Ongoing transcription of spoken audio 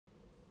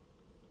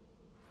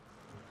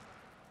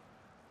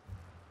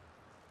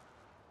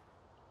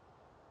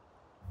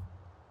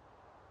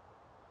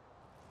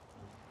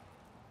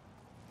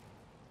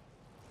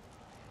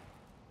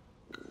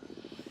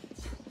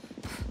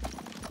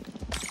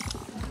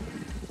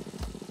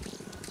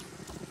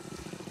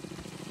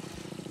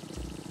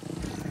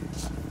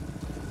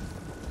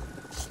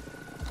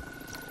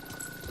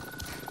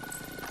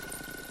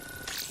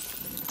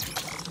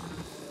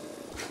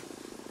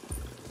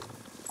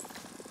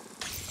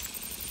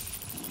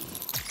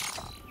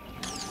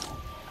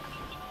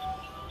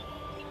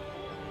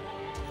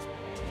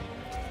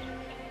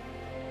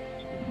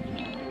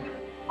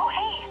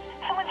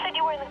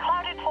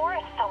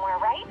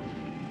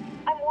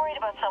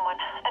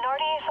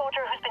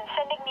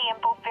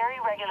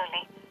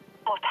regularly.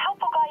 Most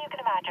helpful guy you can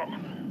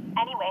imagine.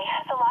 Anyway,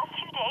 the last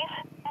few days,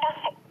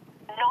 nothing.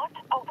 Not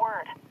a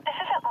word. This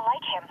isn't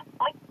like him.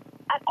 Like,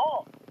 at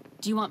all.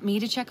 Do you want me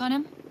to check on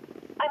him?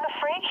 I'm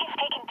afraid he's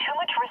taken too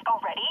much risk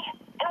already.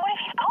 And what if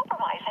he's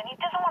compromised and he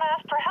doesn't want to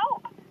ask for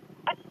help?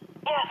 But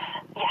yes,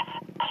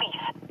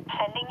 please.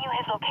 Sending you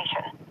his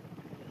location.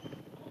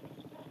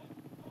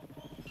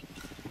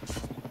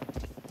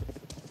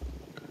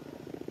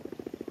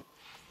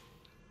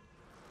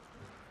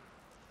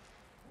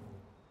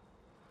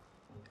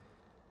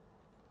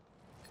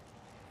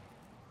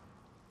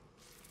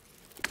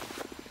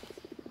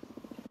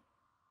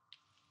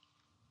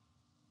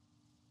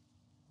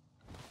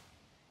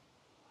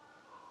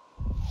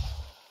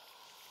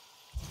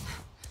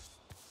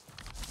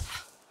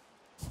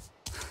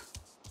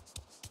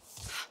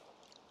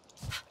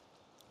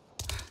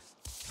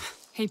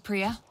 Hey,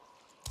 Priya.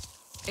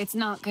 It's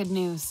not good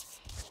news.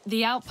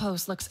 The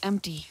outpost looks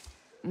empty.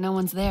 No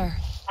one's there.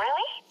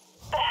 Really?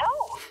 The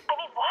hell? I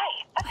mean, why?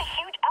 That's a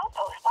huge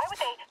outpost. Why would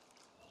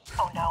they...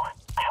 Oh no.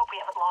 I hope we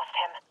haven't lost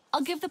him.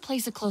 I'll give the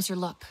place a closer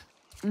look.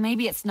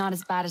 Maybe it's not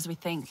as bad as we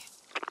think.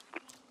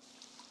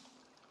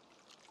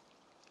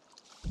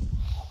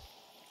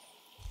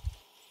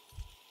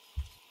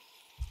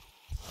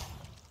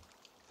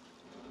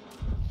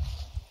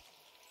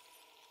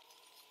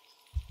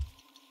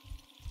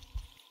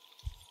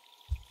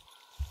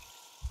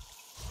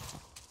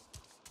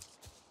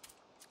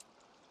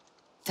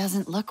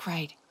 Doesn't look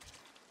right.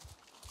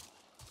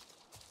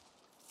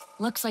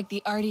 Looks like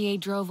the RDA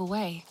drove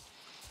away.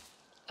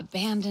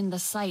 Abandoned the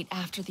site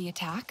after the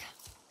attack.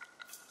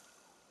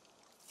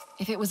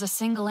 If it was a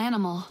single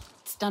animal,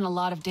 it's done a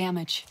lot of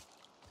damage.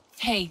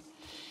 Hey,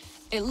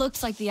 it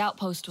looks like the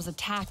outpost was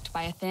attacked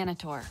by a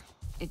Thanator.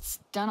 It's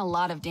done a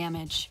lot of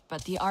damage,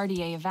 but the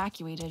RDA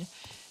evacuated,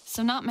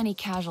 so not many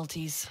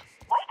casualties.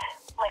 What?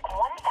 Like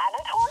one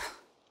Thanator?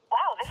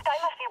 Wow, this guy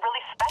must be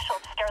really special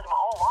to scare them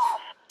all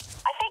off.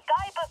 I say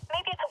guy, but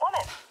maybe it's a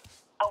woman.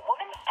 A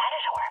woman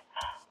Thanator.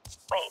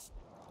 Wait,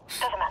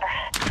 doesn't matter.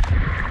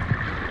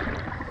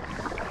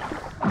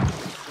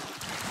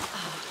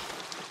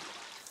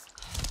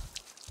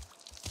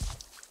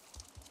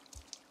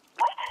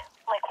 What?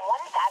 Like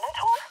one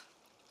Thanator?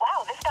 Wow,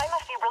 this guy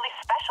must be really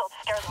special to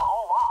scare them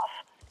all off.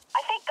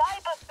 I say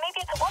guy, but maybe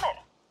it's a woman.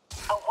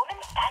 A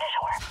woman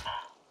Thanator.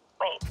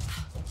 Wait,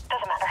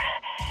 doesn't matter.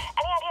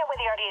 Any idea where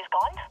the RDA's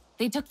gone?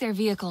 They took their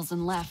vehicles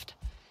and left.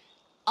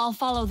 I'll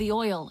follow the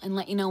oil and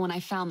let you know when I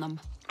found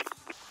them.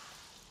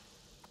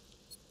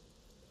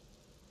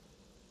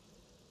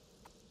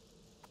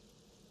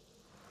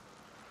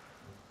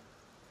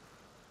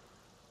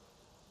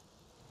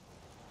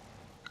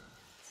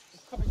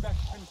 It's coming back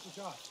to finish the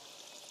job.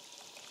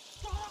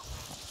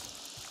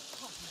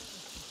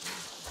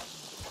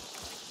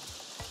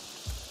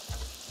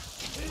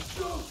 It's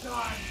go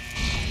time!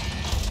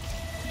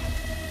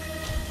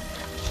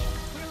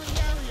 Clearing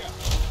area!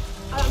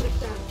 I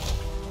understand.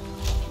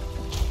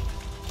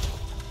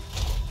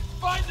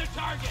 Find the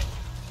target!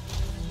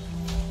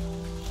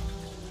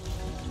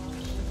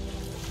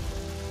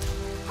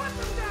 Hunt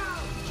them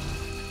down!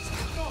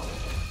 Go!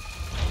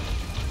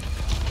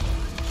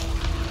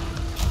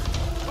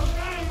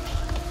 Okay!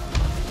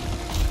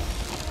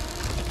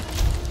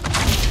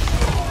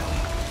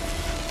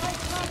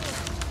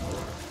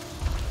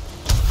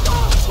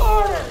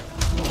 Harder!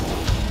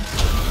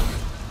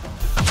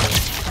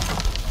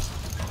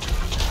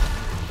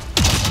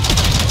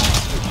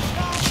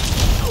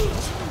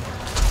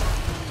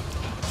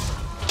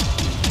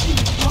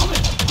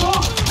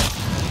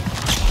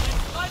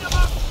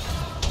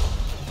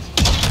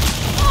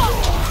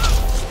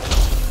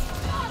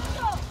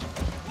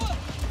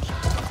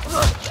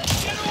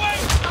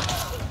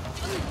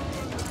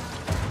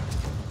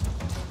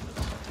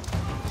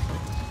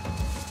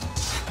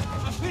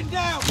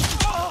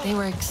 They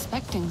were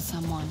expecting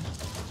someone.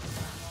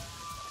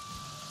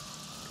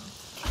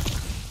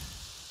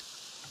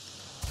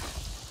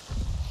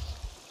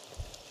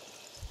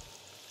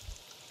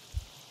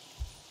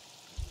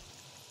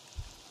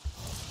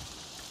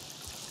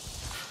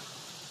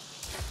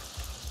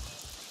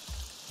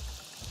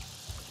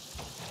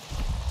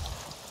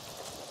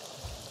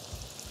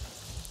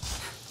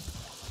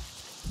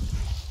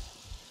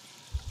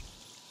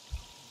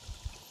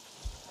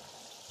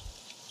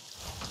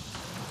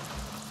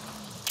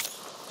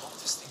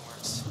 This thing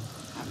works.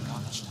 Haven't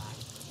got much time.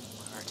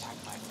 We were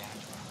attacked by a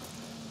Pandora.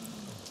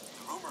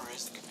 The rumor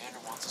is the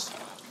commander wants us to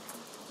go after him.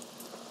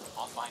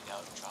 I'll find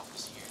out and drop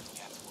us here at the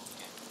captain will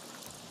again.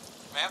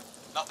 Ma'am,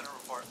 nothing to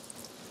report.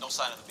 No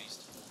sign of the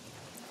beast.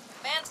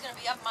 Man's gonna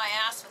be up my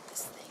ass with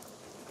this thing.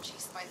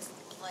 Chased by this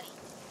bloody...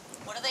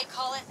 What do they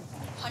call it?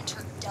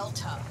 Hunter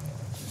Delta.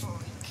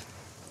 Freak.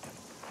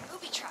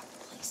 Booby trap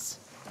the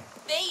place.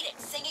 Bait it!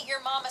 Sing it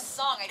your mama's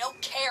song. I don't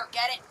care.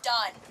 Get it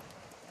done.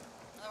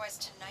 Otherwise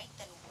tonight,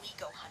 then we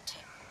go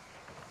hunting.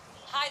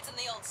 Hides in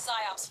the old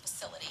PSYOPs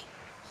facility.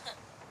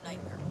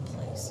 Nightmare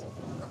place.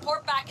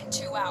 Report back in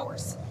 2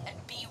 hours, and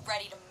be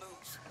ready to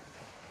move.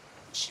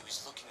 She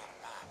was looking at a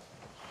map.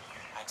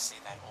 I'd say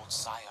that old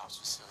PSYOPs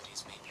facility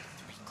is maybe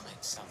 3 clicks.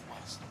 heading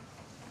southwest.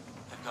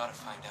 I've got to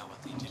find out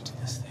what they did to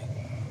this thing.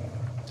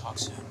 Talk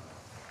soon.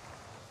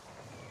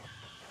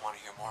 Want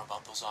to hear more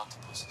about those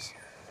octopuses?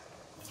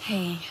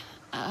 Hey,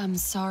 I'm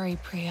sorry,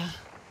 Priya.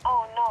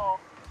 Oh no.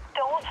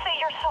 Don't say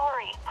you're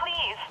sorry,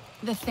 please.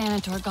 The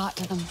Thanator got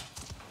to them.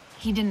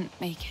 He didn't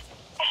make it.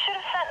 I should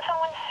have sent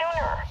someone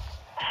sooner.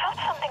 I felt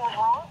something was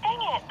wrong,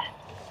 dang it.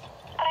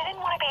 But I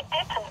didn't want to be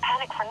dipped and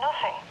panic for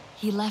nothing.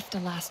 He left a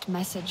last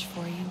message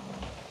for you.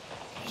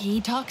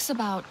 He talks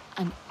about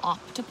an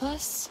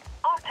octopus.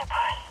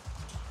 Octopus.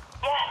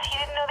 Yes, he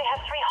didn't know they have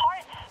 3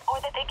 hearts, or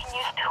that they can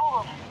use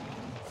tools.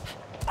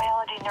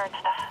 Biology nerd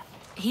stuff.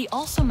 He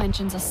also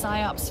mentions a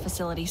PSYOPs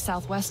facility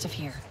southwest of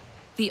here.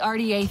 The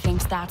RDA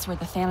thinks that's where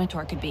the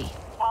Thanator could be.